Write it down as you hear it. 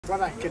Thing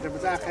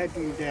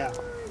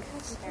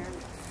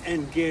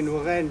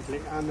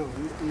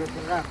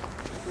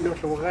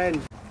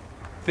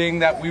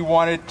that we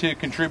wanted to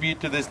contribute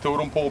to this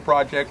totem pole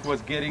project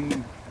was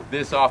getting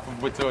this off of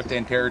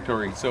Wit'zenkwa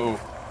territory. So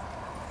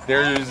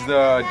there's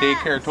the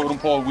daycare totem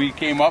pole we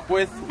came up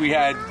with. We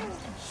had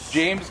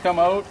James come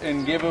out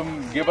and give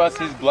us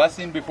his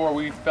blessing before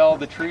we fell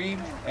the tree,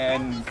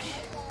 and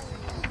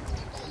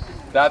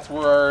that's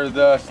where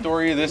the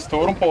story of this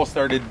totem pole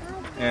started.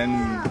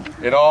 And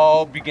it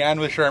all began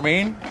with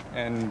Charmaine,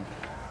 and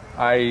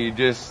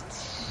it's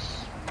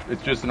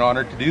just an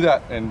honor to do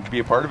that and be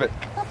a part of it.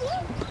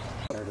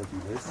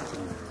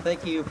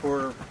 Thank you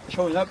for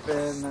showing up,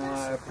 and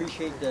I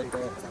appreciate that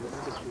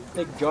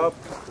big job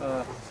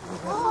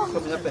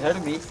coming up ahead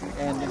of me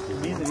and the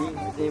community.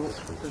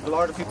 There's a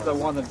lot of people that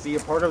want to be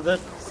a part of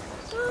this,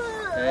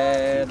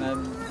 and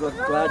I'm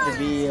glad to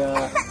be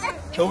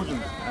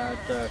chosen at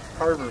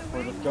Carver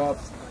for this job,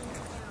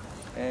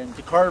 and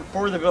to carve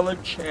for the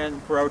village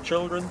and for our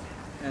children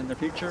and the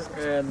future,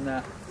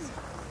 and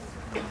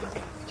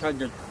trying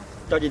to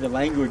study the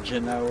language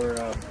in our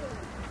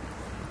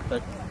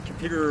the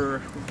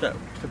computer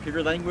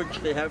language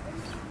they have,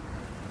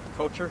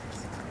 culture,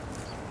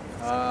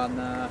 on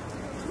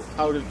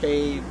how to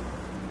say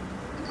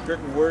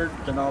certain words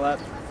and all that.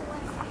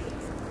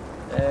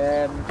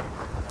 And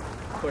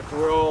of course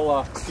we're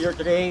all here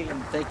today,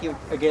 and thank you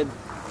again.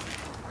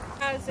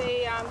 As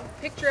a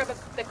picture of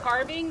the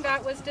carving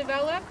that was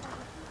developed.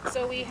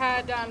 So we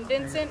had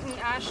Vincent and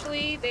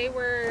Ashley, they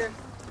were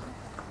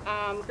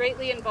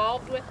greatly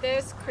involved with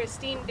this.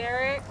 Christine,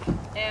 Derek,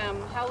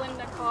 Helen,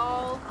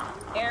 Nicole,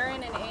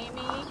 Aaron and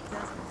Amy,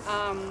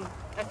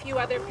 a few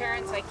other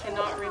parents I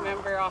cannot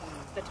remember off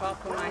the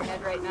top of my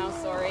head right now,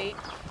 sorry.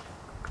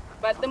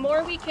 But the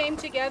more we came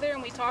together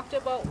and we talked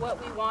about what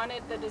we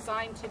wanted the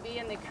design to be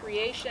and the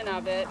creation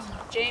of it,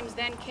 James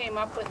then came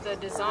up with the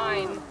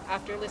design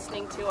after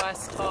listening to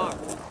us talk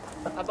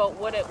about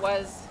what it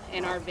was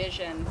in our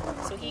vision.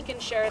 So he can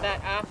share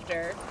that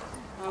after.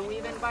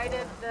 We've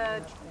invited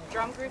the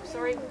drum group,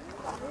 sorry.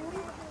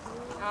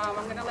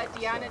 I'm going to let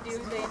Deanna do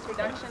the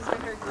introductions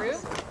with her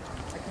group.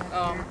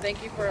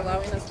 Thank you for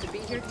allowing us to be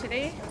here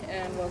today,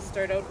 and we'll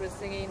start out with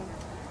singing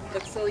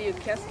Wit'zenkwa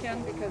Community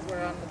Forest because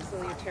we're on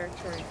Wit'zenkwa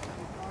territory.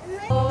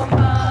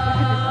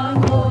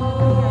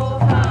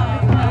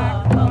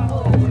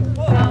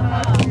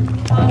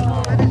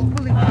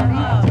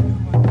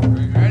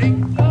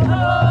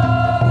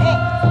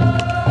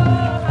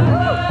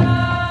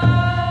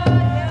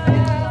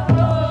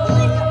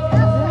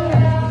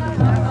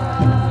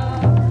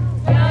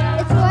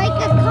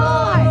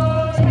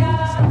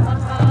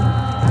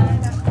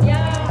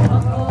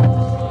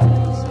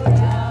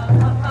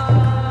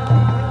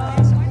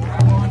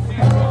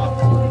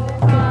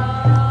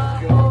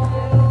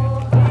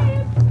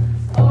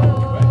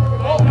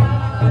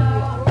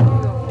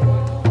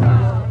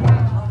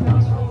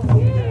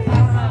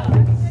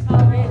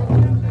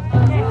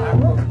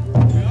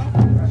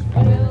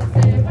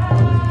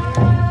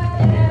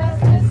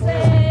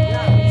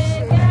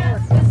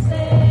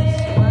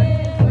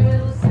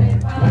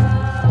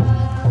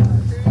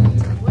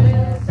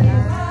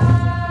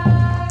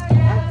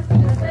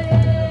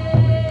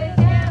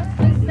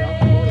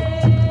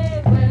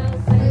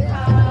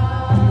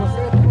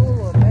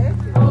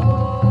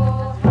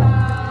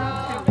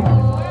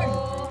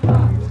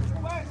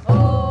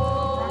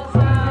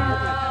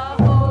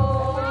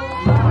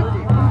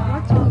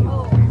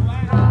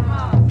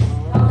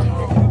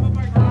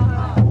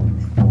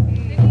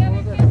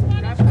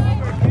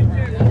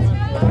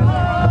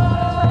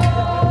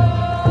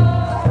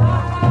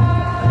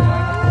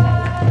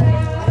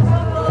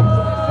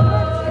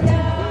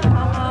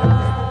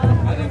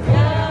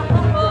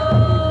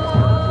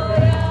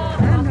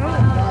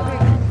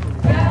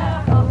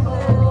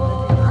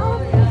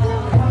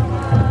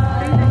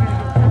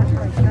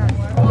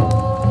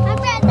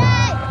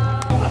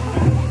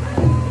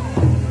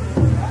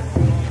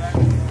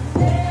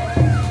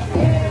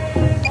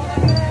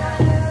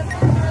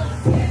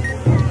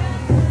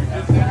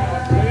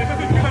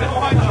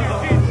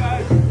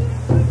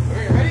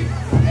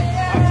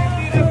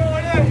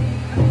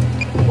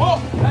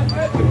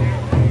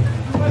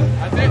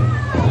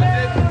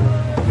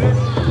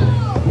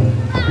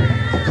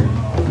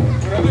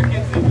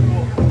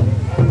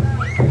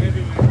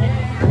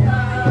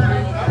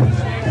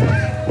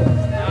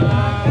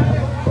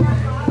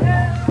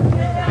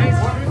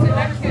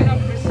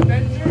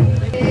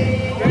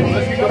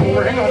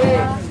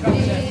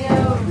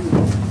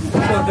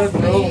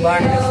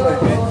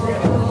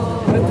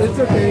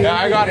 Yeah,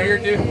 I got it here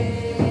too.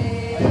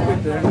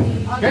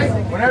 Okay,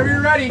 whenever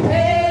you're ready.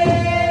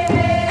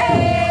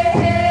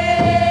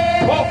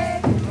 Whoa.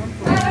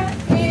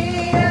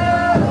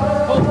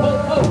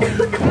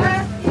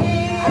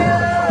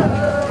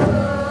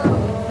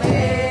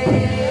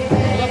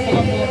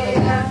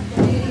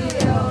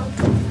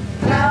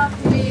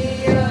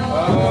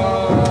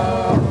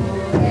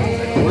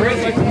 Where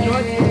is it?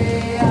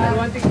 I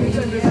want to keep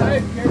on this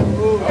side.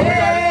 Oh, I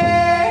got it.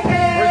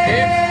 Where's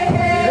James?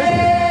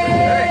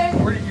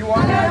 Where do you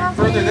want it?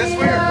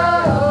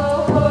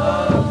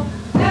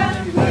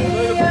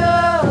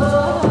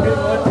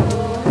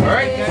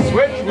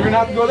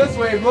 can go this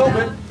way a little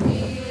bit.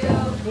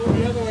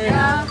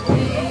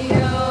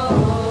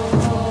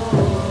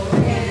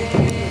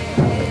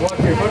 Watch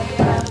your foot.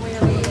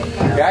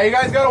 Yeah, you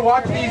guys gotta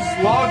watch these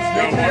logs,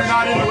 make sure they're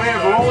not in the way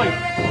of rolling.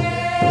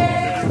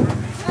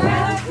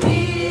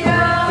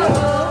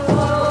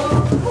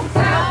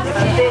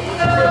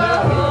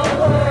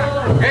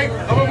 Okay, a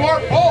little more.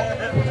 Pull!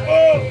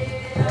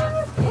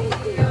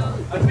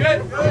 That's good.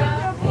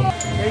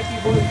 Thank you,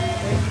 boys.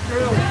 Thank you,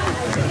 girls.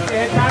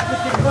 Head back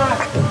with your class.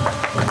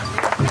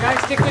 You guys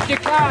stick with your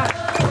class.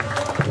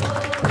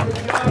 Good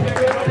job,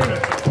 everybody.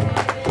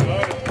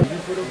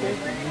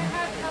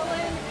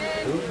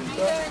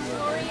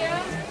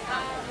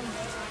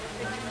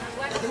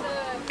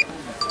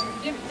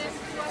 Give this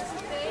to us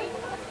today.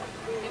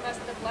 Give us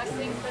the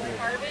blessing for the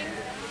carving.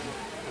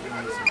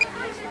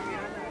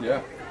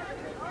 Yeah,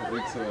 I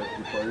think so. It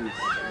requires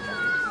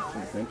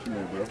some attention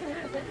there, bro.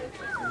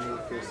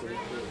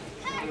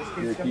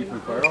 You gonna keep your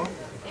fire on?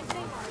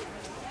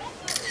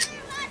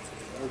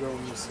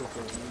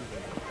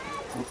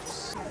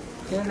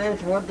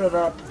 Kenneth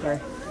Waterapka.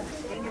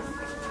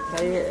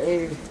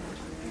 Saya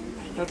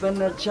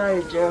kabanat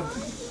saya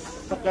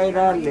pakai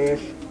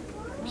ralis.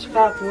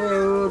 Skak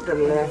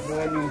udahlah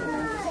ini.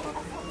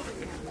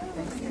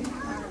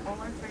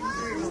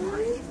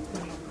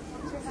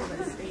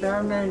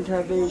 Saya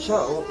tapi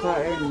sok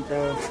kain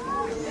tu.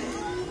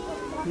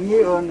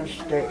 Ni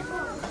honesty.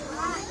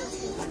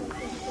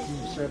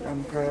 Said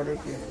I'm proud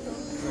of you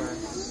for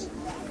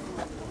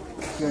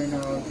doing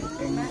all the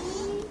things.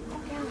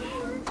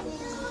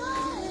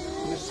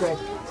 Witset.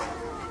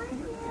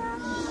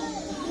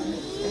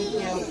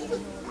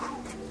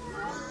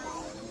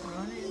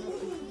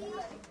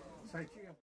 Thank you.